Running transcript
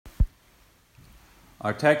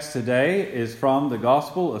Our text today is from the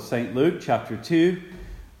Gospel of St. Luke, chapter 2,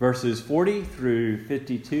 verses 40 through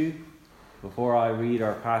 52. Before I read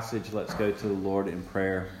our passage, let's go to the Lord in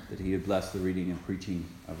prayer that He would bless the reading and preaching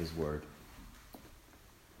of His Word.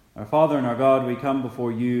 Our Father and our God, we come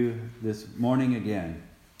before You this morning again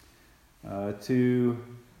to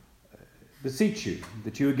beseech You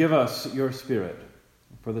that You would give us Your Spirit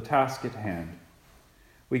for the task at hand.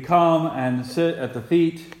 We come and sit at the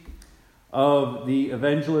feet of the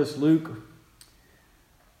evangelist Luke,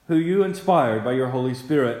 who You inspired by Your Holy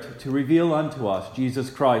Spirit to reveal unto us Jesus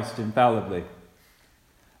Christ infallibly.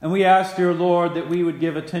 And we ask, dear Lord, that we would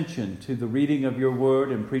give attention to the reading of Your word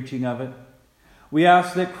and preaching of it. We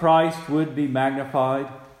ask that Christ would be magnified,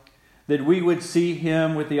 that we would see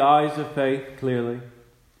Him with the eyes of faith clearly.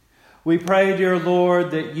 We pray, dear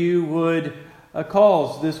Lord, that You would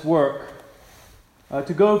cause this work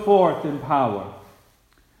to go forth in power,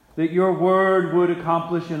 that Your word would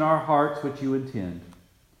accomplish in our hearts what You intend,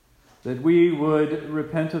 that we would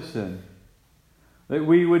repent of sin, that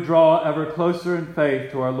we would draw ever closer in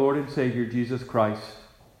faith to our Lord and Savior Jesus Christ,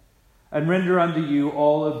 and render unto You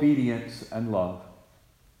all obedience and love.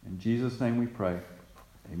 In Jesus' name we pray.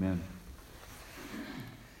 Amen.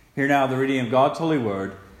 Hear now the reading of God's holy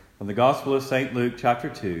word from the Gospel of St. Luke, chapter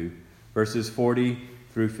 2, verses 40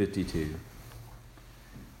 through 52.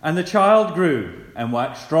 And the child grew and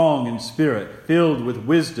waxed strong in spirit, filled with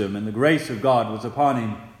wisdom, and the grace of God was upon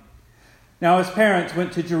him. Now his parents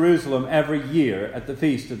went to Jerusalem every year at the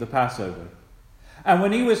feast of the Passover. And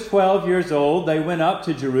when he was 12 years old, they went up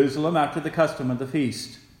to Jerusalem after the custom of the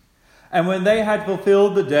feast. And when they had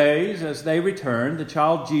fulfilled the days, as they returned, the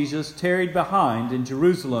child Jesus tarried behind in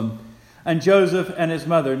Jerusalem, and Joseph and his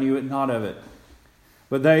mother knew it not of it.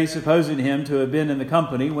 But they, supposing him to have been in the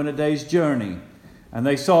company, went a day's journey, and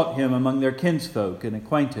they sought him among their kinsfolk and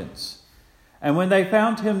acquaintance. And when they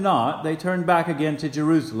found him not, they turned back again to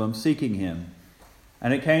Jerusalem, seeking him.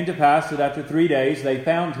 And it came to pass that after 3 days they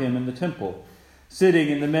found him in the temple, sitting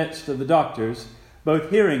in the midst of the doctors,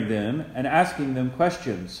 both hearing them and asking them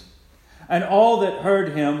questions. And all that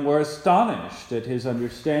heard him were astonished at his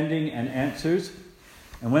understanding and answers.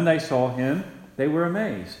 And when they saw him, they were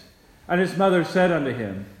amazed. And his mother said unto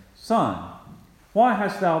him, Son, why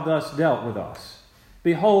hast thou thus dealt with us?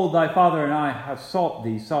 Behold, thy father and I have sought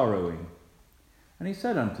thee sorrowing. And he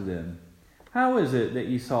said unto them, How is it that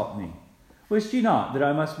ye sought me? Wist ye not that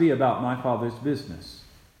I must be about my father's business?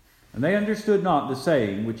 And they understood not the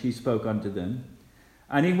saying which he spoke unto them.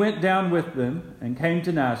 And he went down with them, and came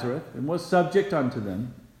to Nazareth, and was subject unto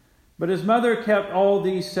them. But his mother kept all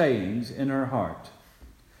these sayings in her heart.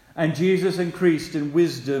 And Jesus increased in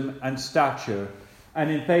wisdom and stature, and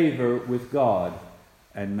in favor with God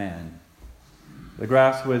and man. The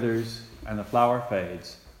grass withers and the flower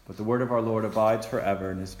fades, but the word of our Lord abides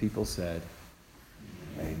forever. And His people said,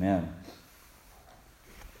 Amen.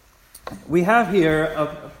 We have here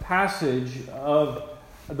a passage of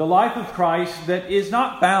the life of Christ that is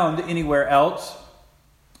not found anywhere else.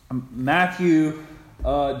 Matthew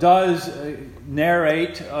does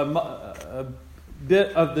narrate a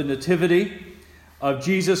bit of the nativity of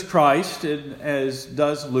Jesus Christ, as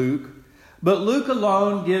does Luke. But Luke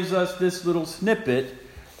alone gives us this little snippet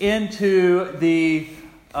into the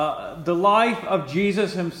life of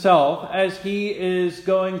Jesus Himself as He is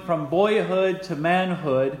going from boyhood to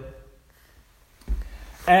manhood.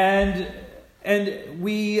 And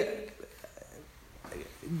we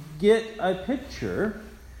get a picture,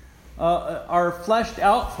 are fleshed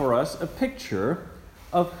out for us, a picture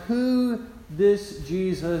of who this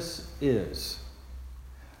Jesus is.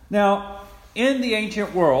 Now, in the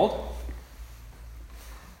ancient world,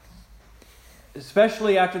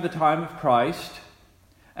 especially after the time of Christ,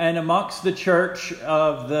 and amongst the church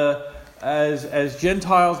of as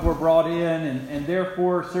Gentiles were brought in, and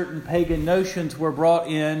therefore certain pagan notions were brought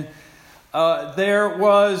in, there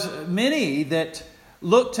was many that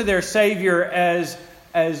looked to their Savior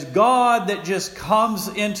as God that just comes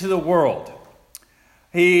into the world.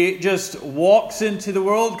 He just walks into the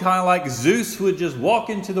world, kind of like Zeus would just walk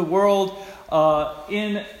into the world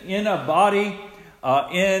in a body,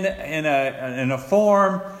 in a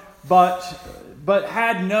form, but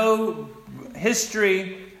had no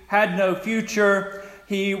history, had no future.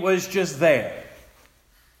 He was just there.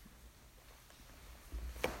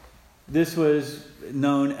 This was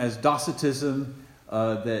known as Docetism,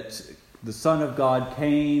 that the Son of God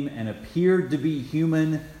came and appeared to be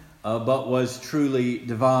human, but was truly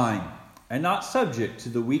divine, and not subject to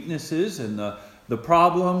the weaknesses and the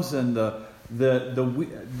problems and the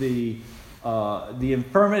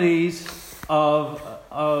infirmities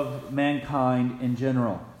of mankind in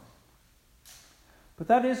general. But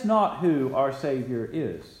that is not who our Savior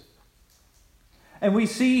is. And we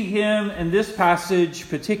see him in this passage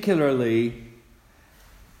particularly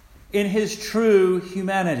in his true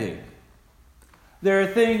humanity. There are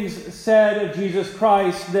things said of Jesus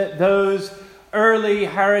Christ that those early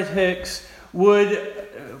heretics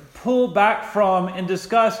would pull back from and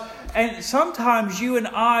discuss. And sometimes you and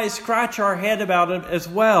I scratch our head about it as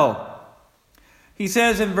well. He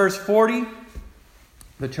says in verse 40,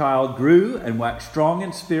 the child grew and waxed strong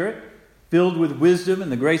in spirit, filled with wisdom,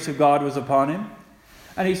 and the grace of God was upon him.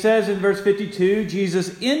 And he says in verse 52,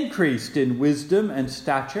 Jesus increased in wisdom and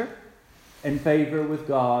stature and favor with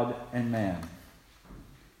God and man.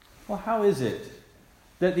 Well, how is it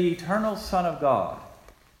that the eternal Son of God,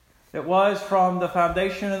 that was from the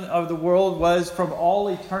foundation of the world, was from all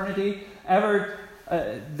eternity, ever,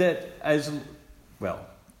 that as, well,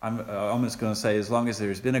 I'm almost going to say as long as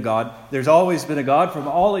there's been a God, there's always been a God from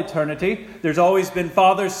all eternity. There's always been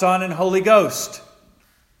Father, Son, and Holy Ghost.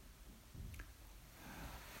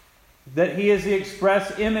 That he is the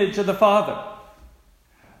express image of the Father.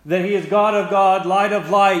 That he is God of God, light of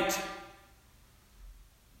light,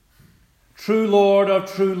 true Lord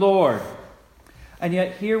of true Lord. And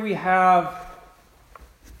yet here we have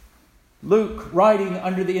Luke writing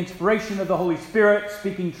under the inspiration of the Holy Spirit,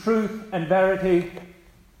 speaking truth and verity,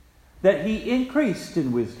 that he increased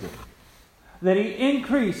in wisdom, that he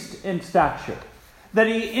increased in stature, that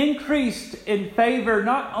he increased in favor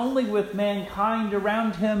not only with mankind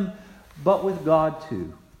around him, but with God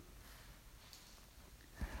too.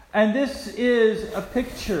 And this is a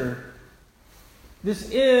picture, this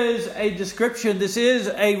is a description, this is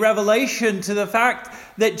a revelation to the fact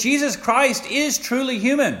that Jesus Christ is truly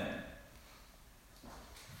human.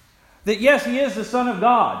 That yes, he is the Son of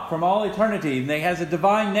God from all eternity, and he has a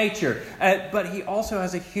divine nature, but he also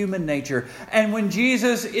has a human nature. And when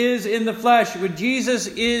Jesus is in the flesh, when Jesus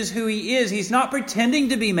is who he is, he's not pretending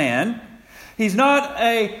to be man. He's not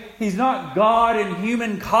God in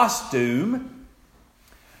human costume.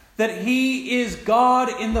 That he is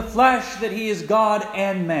God in the flesh, that he is God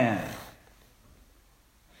and man.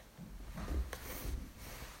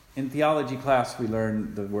 In theology class, we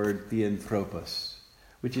learn the word theanthropos,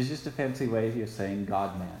 which is just a fancy way of saying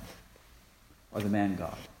God-man, or the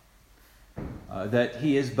man-God. That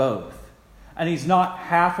he is both. And he's not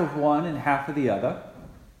half of one and half of the other.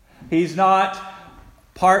 He's not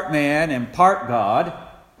part man and part God.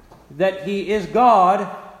 That he is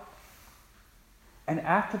God, and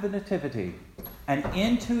after the nativity, and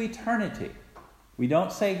into eternity, we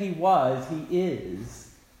don't say he was, he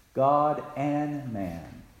is God and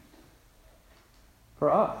man.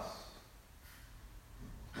 For us.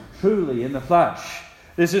 Truly in the flesh.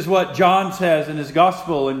 This is what John says in his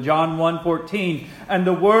gospel in John 1:14. And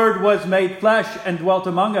the Word was made flesh and dwelt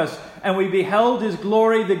among us. And we beheld his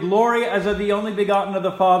glory, the glory as of the only begotten of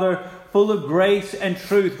the Father, full of grace and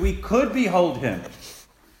truth. We could behold him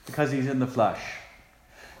because he's in the flesh.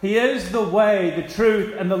 He is the way, the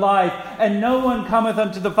truth, and the life. And no one cometh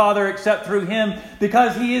unto the Father except through him,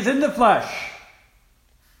 because he is in the flesh.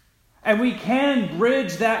 And we can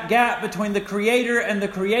bridge that gap between the Creator and the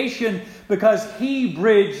creation because he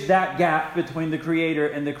bridged that gap between the Creator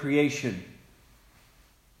and the creation.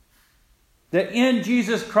 That in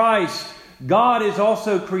Jesus Christ, God is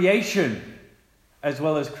also creation as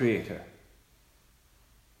well as Creator.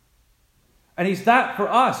 And he's that for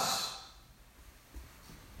us.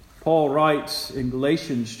 Paul writes in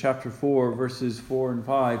Galatians chapter 4, verses 4 and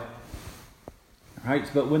 5, writes,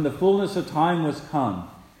 "But when the fullness of time was come,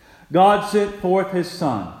 God sent forth his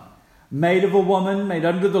Son, made of a woman, made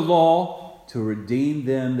under the law, to redeem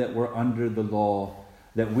them that were under the law,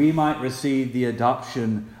 that we might receive the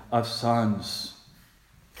adoption of sons."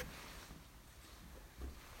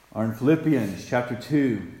 Or in Philippians chapter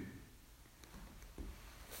 2,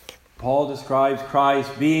 Paul describes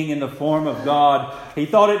Christ being in the form of God. He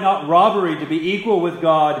thought it not robbery to be equal with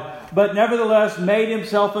God, but nevertheless made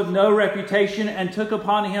himself of no reputation, and took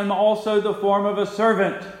upon him also the form of a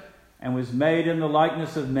servant, and was made in the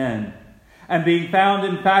likeness of men. And being found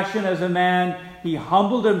in fashion as a man, he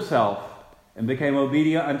humbled himself and became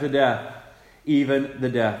obedient unto death, even the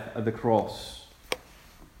death of the cross.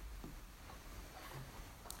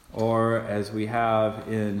 Or as we have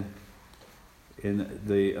in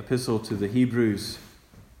the epistle to the Hebrews,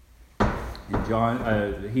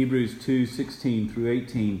 in Hebrews 2:16 through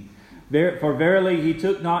 18, "For verily he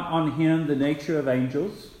took not on him the nature of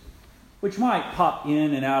angels," which might pop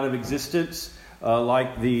in and out of existence,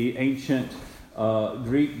 like the ancient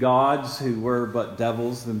Greek gods who were but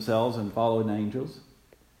devils themselves and followed angels.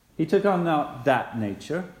 He took on not that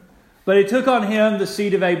nature, but he took on him the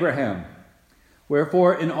seed of Abraham,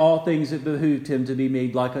 Wherefore in all things it behooved him to be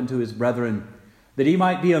made like unto his brethren, that he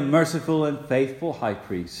might be a merciful and faithful high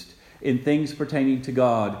priest in things pertaining to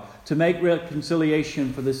God, to make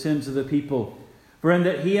reconciliation for the sins of the people. For in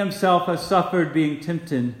that he himself has suffered being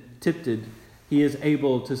tempted, he is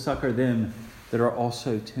able to succor them that are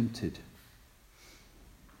also tempted.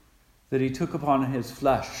 That he took upon his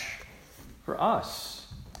flesh for us.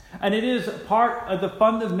 And it is part of the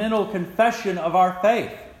fundamental confession of our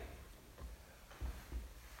faith.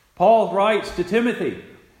 Paul writes to Timothy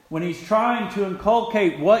when he's trying to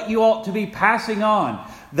inculcate what you ought to be passing on,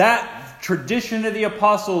 that tradition of the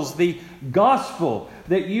apostles, the gospel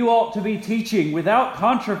that you ought to be teaching without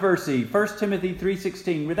controversy. 1 Timothy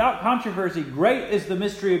 3:16, without controversy, great is the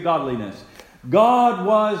mystery of godliness. God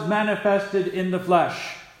was manifested in the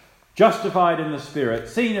flesh, justified in the Spirit,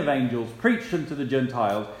 seen of angels, preached unto the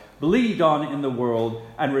Gentiles, believed on in the world,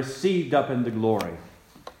 and received up into glory.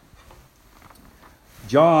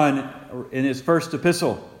 John, in his first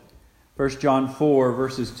epistle, 1 John 4,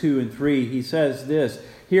 verses 2 and 3, he says this,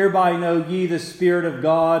 Hereby know ye the Spirit of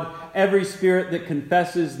God. Every spirit that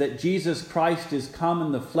confesses that Jesus Christ is come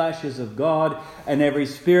in the flesh is of God, and every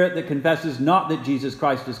spirit that confesses not that Jesus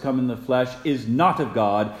Christ is come in the flesh is not of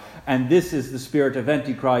God. And this is the spirit of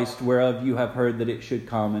Antichrist, whereof you have heard that it should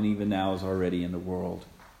come, and even now is already in the world.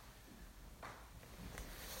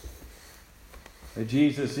 That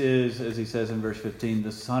Jesus is, as he says in verse 15,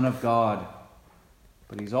 the Son of God.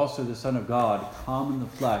 But he's also the Son of God, come in the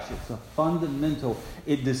flesh. It's a fundamental.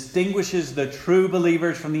 It distinguishes the true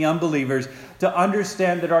believers from the unbelievers to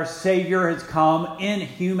understand that our Savior has come in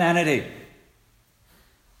humanity.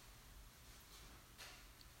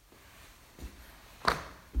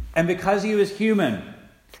 And because he was human,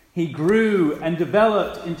 he grew and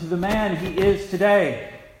developed into the man he is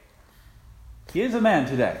today. He is a man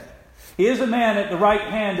today. He is a man at the right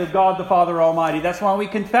hand of God the Father Almighty. That's why we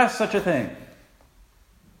confess such a thing.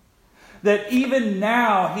 That even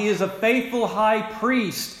now he is a faithful high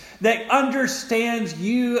priest that understands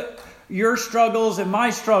your struggles and my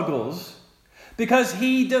struggles, because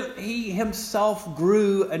he himself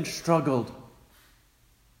grew and struggled.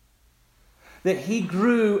 That he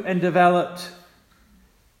grew and developed.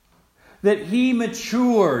 That he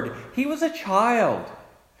matured. He was a child.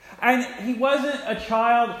 And he wasn't a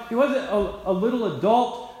child, he wasn't a little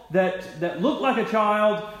adult that looked like a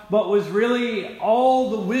child, but was really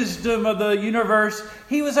all the wisdom of the universe.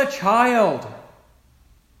 He was a child.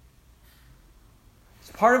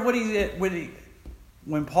 It's part of what he did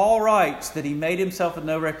when Paul writes that he made himself of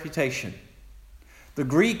no reputation. The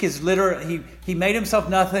Greek is literally, he made himself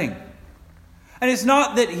nothing. And it's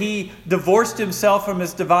not that he divorced himself from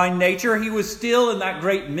his divine nature. He was still in that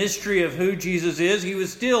great mystery of who Jesus is. He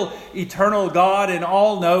was still eternal God and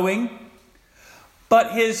all-knowing.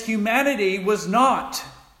 But his humanity was not.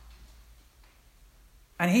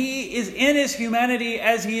 And he is in his humanity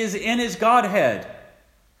as he is in his Godhead.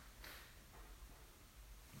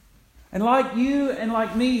 And like you and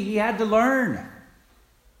like me, he had to learn.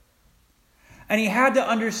 And he had to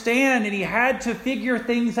understand, and he had to figure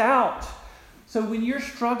things out. So when you're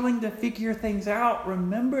struggling to figure things out,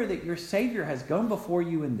 remember that your Savior has gone before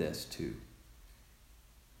you in this too.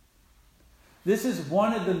 This is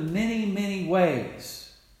one of the many, many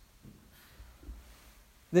ways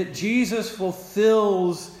that Jesus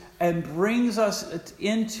fulfills and brings us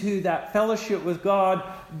into that fellowship with God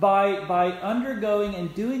by undergoing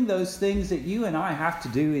and doing those things that you and I have to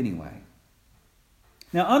do anyway.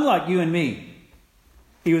 Now, unlike you and me,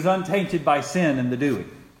 he was untainted by sin in the doing.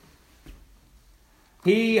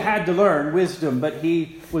 He had to learn wisdom, but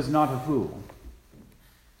he was not a fool.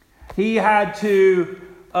 He had to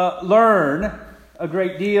learn a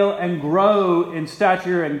great deal and grow in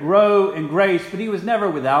stature and grow in grace, but he was never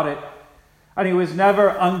without it. And he was never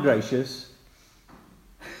ungracious.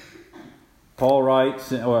 Paul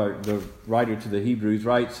writes, or the writer to the Hebrews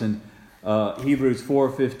writes in Hebrews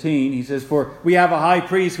 4:15, he says, For we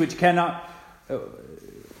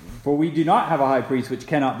do not have a high priest which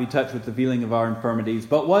cannot be touched with the feeling of our infirmities,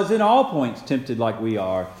 but was in all points tempted like we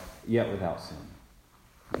are, yet without sin.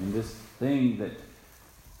 And this thing that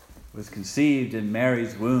was conceived in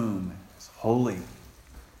Mary's womb is holy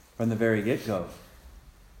from the very get-go,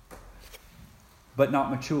 but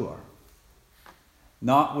not mature,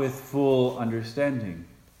 not with full understanding,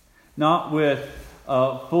 not with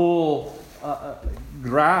full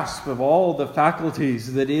grasp of all the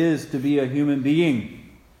faculties that is to be a human being.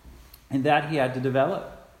 And that he had to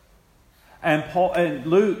develop. And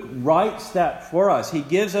Luke writes that for us. He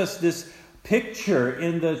gives us this picture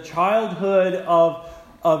in the childhood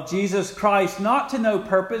of Jesus Christ, not to no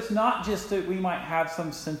purpose, not just that we might have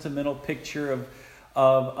some sentimental picture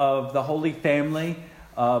of the Holy Family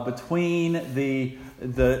between the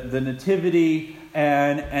nativity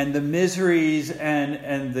and the miseries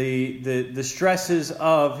and the stresses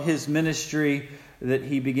of his ministry that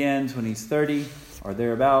he begins when he's 30 or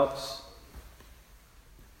thereabouts.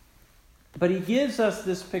 But he gives us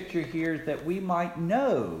this picture here that we might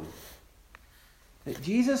know that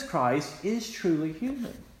Jesus Christ is truly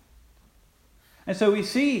human. And so we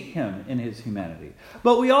see him in his humanity.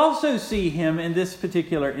 But we also see him in this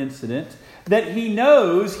particular incident that he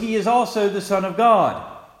knows he is also the Son of God.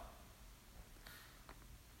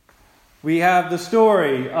 We have the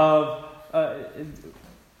story of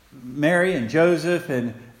Mary and Joseph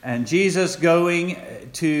and Jesus going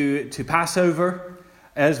to Passover,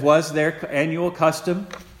 as was their annual custom.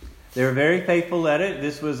 They were very faithful at it.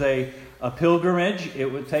 This was a pilgrimage.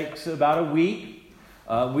 It takes about a week.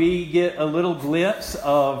 We get a little glimpse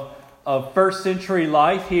of first century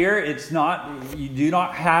life here. You do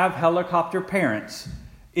not have helicopter parents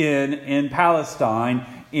in Palestine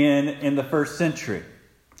in the first century.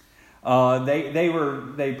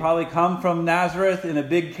 They probably come from Nazareth in a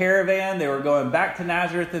big caravan. They were going back to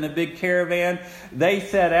Nazareth in a big caravan. They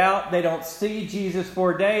set out. They don't see Jesus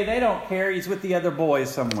for a day. They don't care. He's with the other boys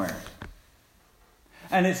somewhere.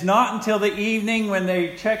 And it's not until the evening when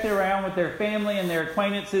they check it around with their family and their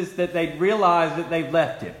acquaintances that they realize that they've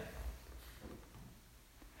left him.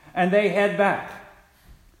 And they head back.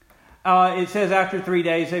 It says after 3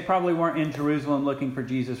 days, they probably weren't in Jerusalem looking for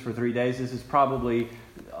Jesus for 3 days. This is probably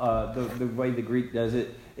the way the Greek does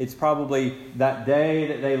it. It's probably that day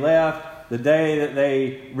that they left, the day that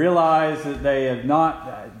they realize that they have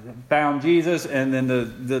not found Jesus, and then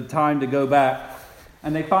the time to go back.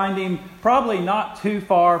 And they find him probably not too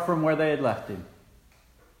far from where they had left him.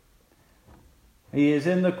 He is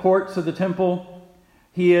in the courts of the temple.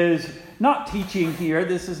 He is not teaching here.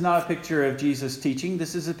 This is not a picture of Jesus teaching.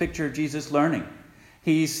 This is a picture of Jesus learning.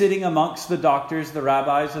 He's sitting amongst the doctors, the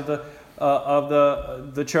rabbis of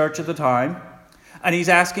the church at the time. And he's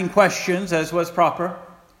asking questions as was proper.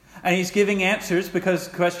 And he's giving answers because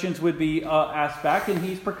questions would be asked back. And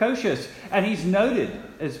he's precocious. And he's noted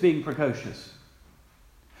as being precocious.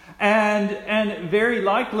 And very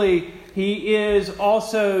likely he is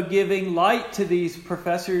also giving light to these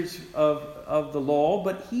professors of the law,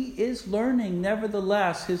 but he is learning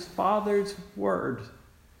nevertheless his Father's word,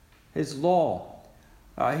 his law.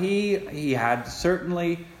 He had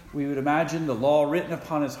certainly, we would imagine, the law written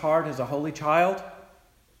upon his heart as a holy child.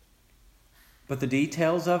 But the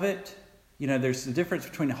details of it, there's the difference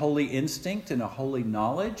between a holy instinct and a holy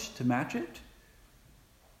knowledge to match it.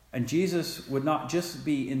 And Jesus would not just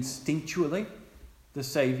be instinctually the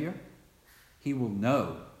Savior. He will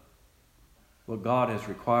know what God has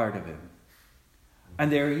required of him.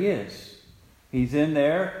 And there he is. He's in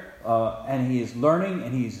there and he is learning,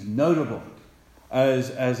 and he's notable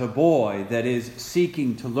as a boy that is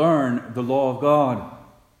seeking to learn the law of God.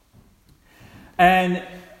 And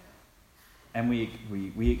we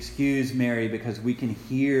excuse Mary because we can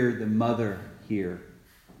hear the mother here.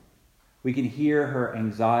 We can hear her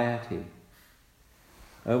anxiety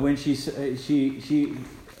when she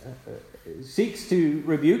seeks to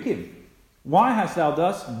rebuke him. Why hast thou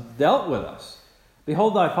thus dealt with us?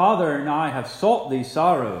 Behold, thy father and I have sought thee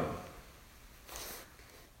sorrowing.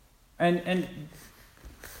 And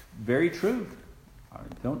very true.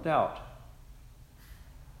 Don't doubt.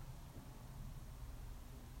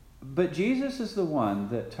 But Jesus is the one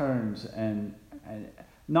that turns and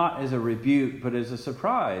not as a rebuke, but as a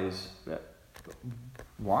surprise.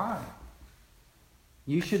 Why?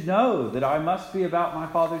 You should know that I must be about my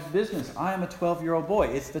Father's business. I am a 12-year-old boy.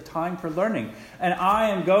 It's the time for learning. And I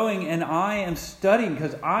am going and I am studying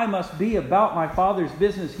because I must be about my Father's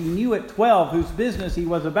business. He knew at 12 whose business he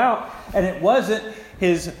was about. And it wasn't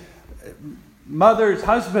his mother's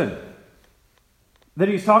husband that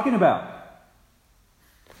he's talking about.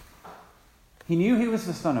 He knew he was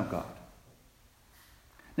the Son of God.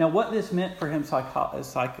 Now, what this meant for him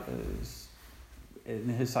in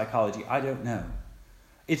his psychology, I don't know.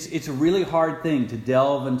 It's a really hard thing to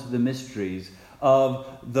delve into the mysteries of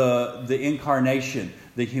the incarnation,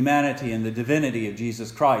 the humanity and the divinity of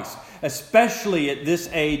Jesus Christ, especially at this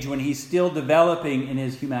age when he's still developing in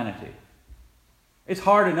his humanity. It's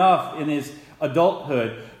hard enough in his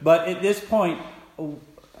adulthood, but at this point,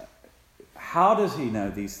 how does he know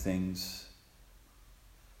these things?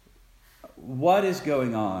 What is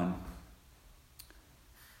going on?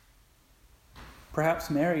 Perhaps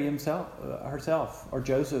Mary herself, or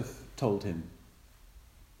Joseph told him.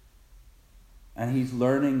 And he's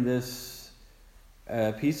learning this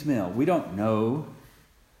piecemeal. We don't know,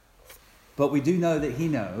 but we do know that he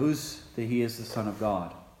knows that he is the Son of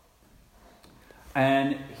God.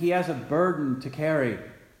 And he has a burden to carry.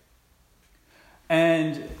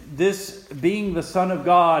 And this being the Son of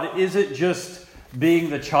God isn't just being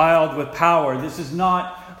the child with power. This is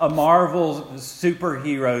not a Marvel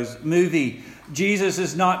superheroes movie. Jesus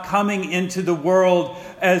is not coming into the world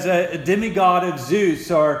as a demigod of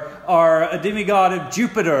Zeus or a demigod of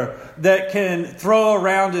Jupiter that can throw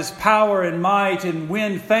around his power and might and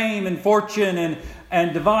win fame and fortune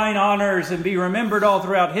and divine honors and be remembered all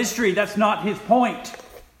throughout history. That's not his point.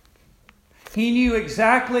 He knew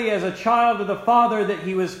exactly as a child of the Father that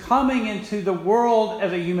he was coming into the world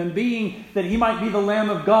as a human being, that he might be the Lamb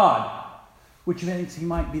of God, which means he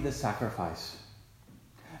might be the sacrifice.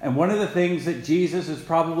 And one of the things that Jesus is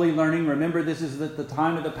probably learning, remember this is at the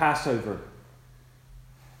time of the Passover,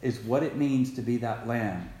 is what it means to be that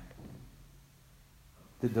lamb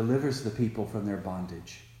that delivers the people from their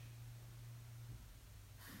bondage.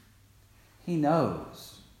 He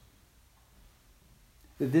knows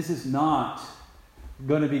that this is not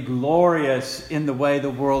going to be glorious in the way the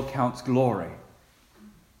world counts glory.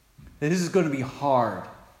 That this is going to be hard.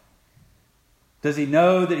 Does he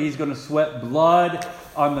know that he's going to sweat blood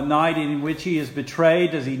on the night in which he is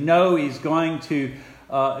betrayed? Does he know he's going to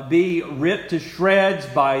be ripped to shreds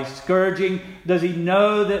by scourging? Does he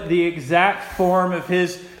know that the exact form of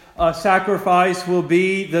his sacrifice will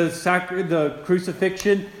be the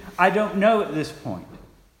crucifixion? I don't know at this point.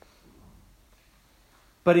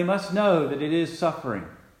 But he must know that it is suffering.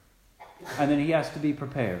 And then he has to be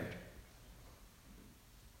prepared.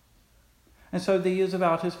 And so he is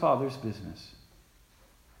about his Father's business.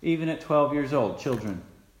 Even at 12 years old, children.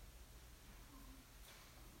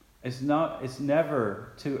 It's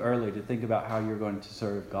never too early to think about how you're going to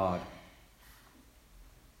serve God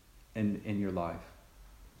in your life.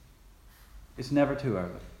 It's never too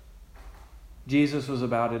early. Jesus was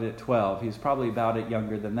about it at 12. He's probably about it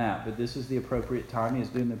younger than that. But this is the appropriate time. He is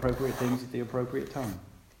doing the appropriate things at the appropriate time.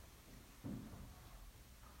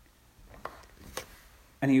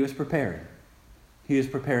 And he was preparing. He was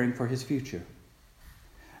preparing for his future.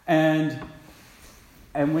 And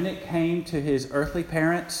when it came to his earthly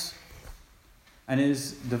parents and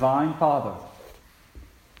his divine Father,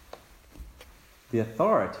 the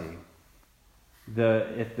authority,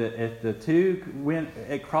 if the two went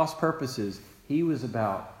at cross purposes, he was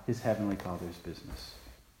about his heavenly Father's business.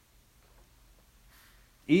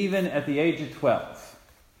 Even at the age of 12,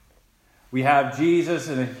 we have Jesus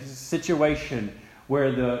in a situation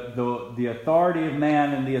where the authority of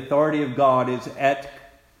man and the authority of God is at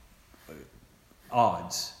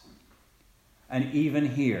odds. And even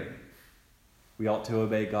here, we ought to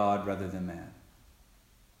obey God rather than man.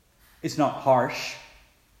 It's not harsh.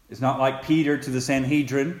 It's not like Peter to the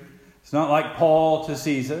Sanhedrin. It's not like Paul to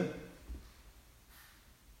Caesar.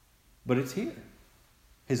 But it's here.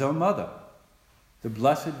 His own mother, the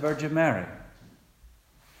Blessed Virgin Mary.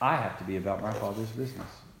 I have to be about my Father's business.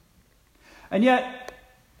 And yet,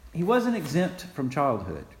 he wasn't exempt from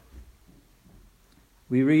childhood.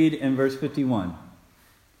 We read in verse 51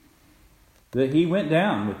 that he went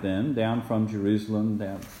down with them, down from Jerusalem,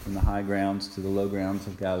 down from the high grounds to the low grounds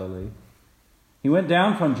of Galilee. He went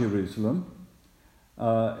down from Jerusalem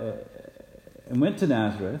and went to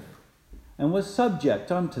Nazareth and was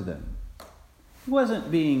subject unto them. He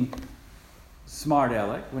wasn't being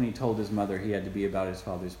smart-aleck when he told his mother he had to be about his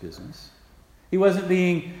Father's business. He wasn't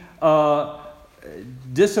being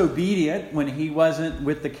disobedient when he wasn't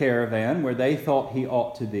with the caravan where they thought he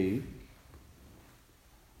ought to be.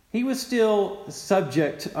 He was still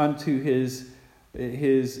subject unto his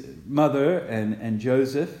mother and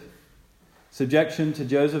Joseph. Subjection to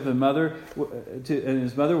Joseph and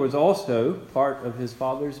his mother was also part of his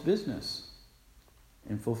Father's business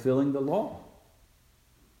in fulfilling the law.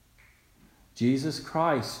 Jesus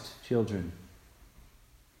Christ, children.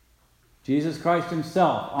 Jesus Christ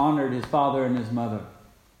himself honored his father and his mother.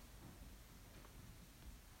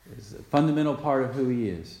 It's a fundamental part of who he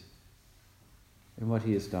is and what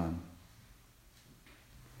he has done.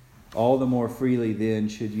 All the more freely then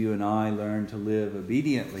should you and I learn to live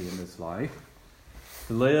obediently in this life,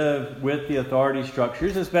 to live with the authority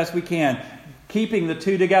structures as best we can, keeping the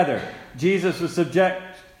two together. Jesus was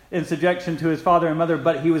in subjection to his father and mother,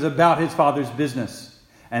 but he was about his Father's business.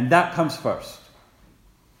 And that comes first.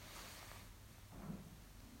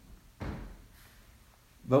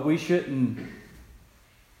 But we shouldn't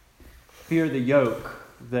fear the yoke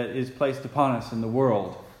that is placed upon us in the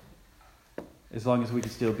world as long as we can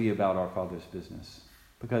still be about our Father's business.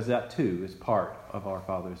 Because that too is part of our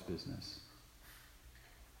Father's business.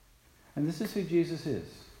 And this is who Jesus is.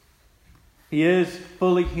 He is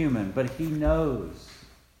fully human, but he knows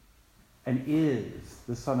and is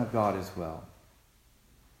the Son of God as well.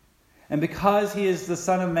 And because he is the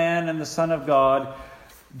Son of Man and the Son of God,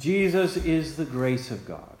 Jesus is the grace of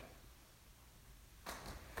God.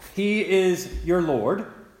 He is your Lord,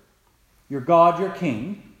 your God, your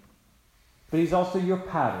King, but he's also your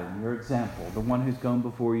pattern, your example, the one who's gone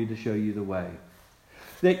before you to show you the way.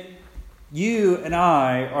 That you and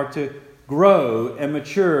I are to grow and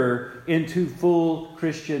mature into full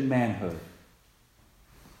Christian manhood.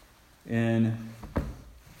 In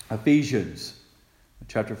Ephesians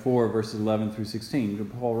chapter 4, verses 11 through 16,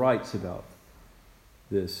 Paul writes about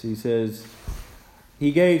this. He says,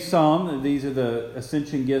 he gave some, these are the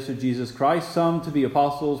ascension gifts of Jesus Christ, some to be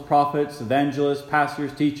apostles, prophets, evangelists,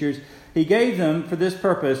 pastors, teachers. He gave them for this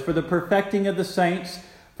purpose, for the perfecting of the saints,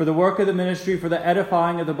 for the work of the ministry, for the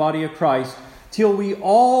edifying of the body of Christ, till we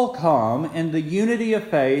all come in the unity of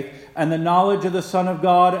faith and the knowledge of the Son of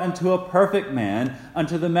God unto a perfect man,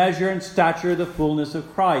 unto the measure and stature of the fullness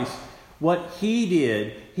of Christ. What he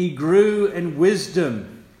did, he grew in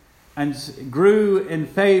wisdom and grew in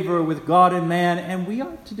favor with God and man, and we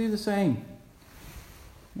ought to do the same.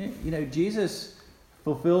 You know, Jesus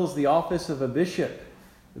fulfills the office of a bishop,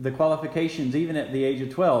 the qualifications even at the age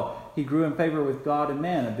of 12. He grew in favor with God and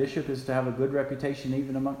man. A bishop is to have a good reputation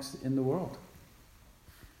even in the world.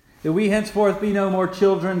 That we henceforth be no more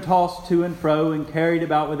children tossed to and fro and carried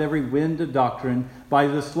about with every wind of doctrine by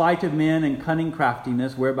the sleight of men and cunning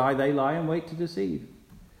craftiness whereby they lie in wait to deceive.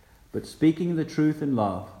 But speaking the truth in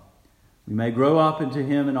love, we may grow up into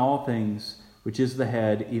him in all things, which is the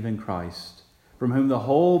head, even Christ, from whom the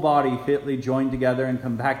whole body fitly joined together and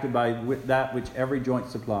compacted by that which every joint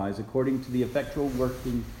supplies, according to the effectual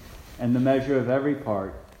working and the measure of every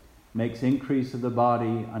part, makes increase of the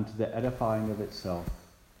body unto the edifying of itself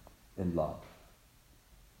in love.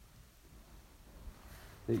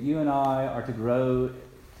 That you and I are to grow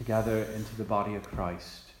together into the body of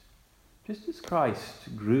Christ, just as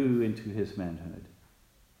Christ grew into his manhood.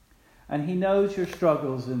 And he knows your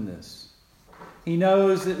struggles in this. He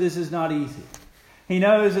knows that this is not easy. He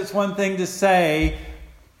knows it's one thing to say,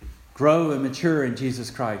 grow and mature in Jesus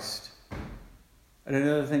Christ, and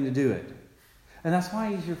another thing to do it. And that's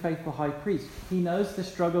why he's your faithful high priest. He knows the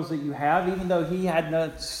struggles that you have, even though he had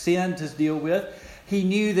no sin to deal with. He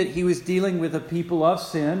knew that he was dealing with a people of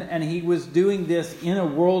sin, and he was doing this in a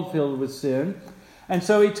world filled with sin. And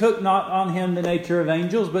so he took not on him the nature of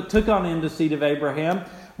angels, but took on him the seed of Abraham.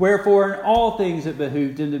 Wherefore in all things it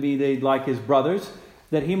behooved him to be made like his brothers,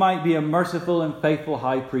 that he might be a merciful and faithful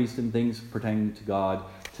high priest in things pertaining to God,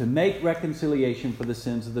 to make reconciliation for the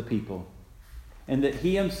sins of the people. And that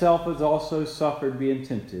he himself has also suffered being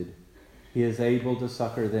tempted, he is able to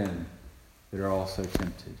succor them that are also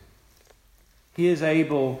tempted. He is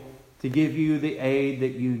able to give you the aid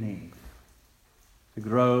that you need to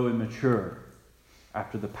grow and mature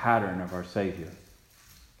after the pattern of our Savior.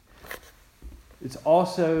 It's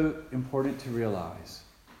also important to realize,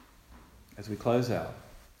 as we close out,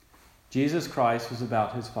 Jesus Christ was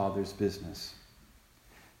about his Father's business.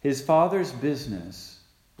 His Father's business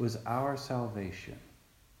was our salvation.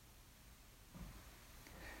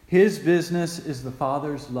 His business is the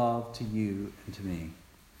Father's love to you and to me.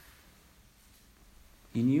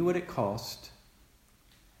 He knew what it cost.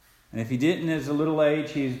 And if he didn't at a little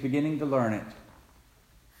age, he was beginning to learn it.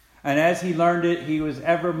 And as he learned it, he was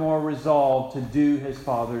ever more resolved to do his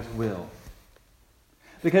Father's will.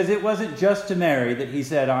 Because it wasn't just to Mary that he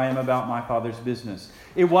said, I am about my Father's business.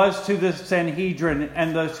 It was to the Sanhedrin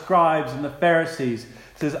and the scribes and the Pharisees.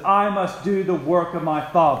 It says, I must do the work of my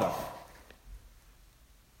Father.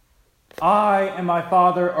 I and my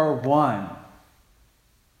Father are one.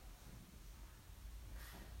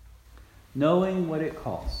 Knowing what it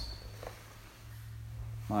cost.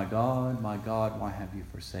 My God, why have you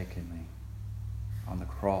forsaken me? On the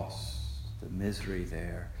cross, the misery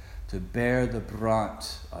there, to bear the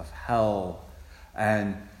brunt of hell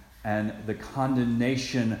and the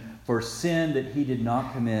condemnation for sin that he did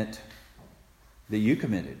not commit, that you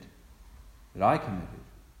committed, that I committed.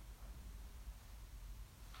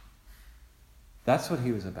 That's what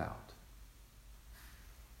he was about.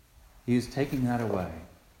 He was taking that away,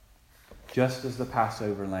 just as the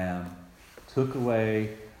Passover lamb took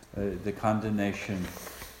away the condemnation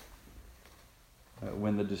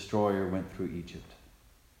when the destroyer went through Egypt.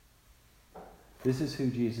 This is who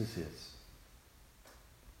Jesus is.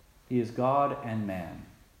 He is God and man.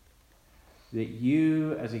 That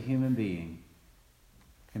you, as a human being,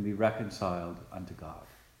 can be reconciled unto God.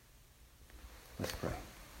 Let's pray.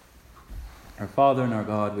 Our Father and our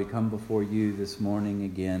God, we come before you this morning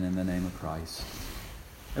again in the name of Christ.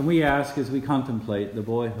 And we ask, as we contemplate the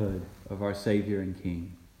boyhood of our Savior and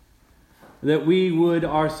King, that we would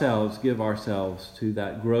ourselves give ourselves to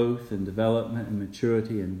that growth and development and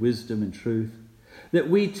maturity and wisdom and truth, that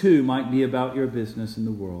we too might be about your business in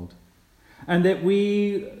the world, and that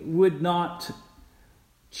we would not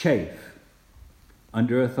chafe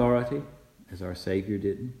under authority, as our Savior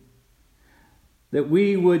didn't, that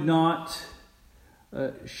we would not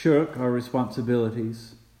shirk our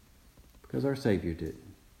responsibilities, because our Savior did,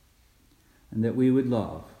 and that we would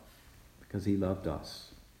love because he loved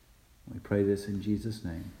us. We pray this in Jesus'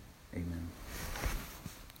 name. Amen.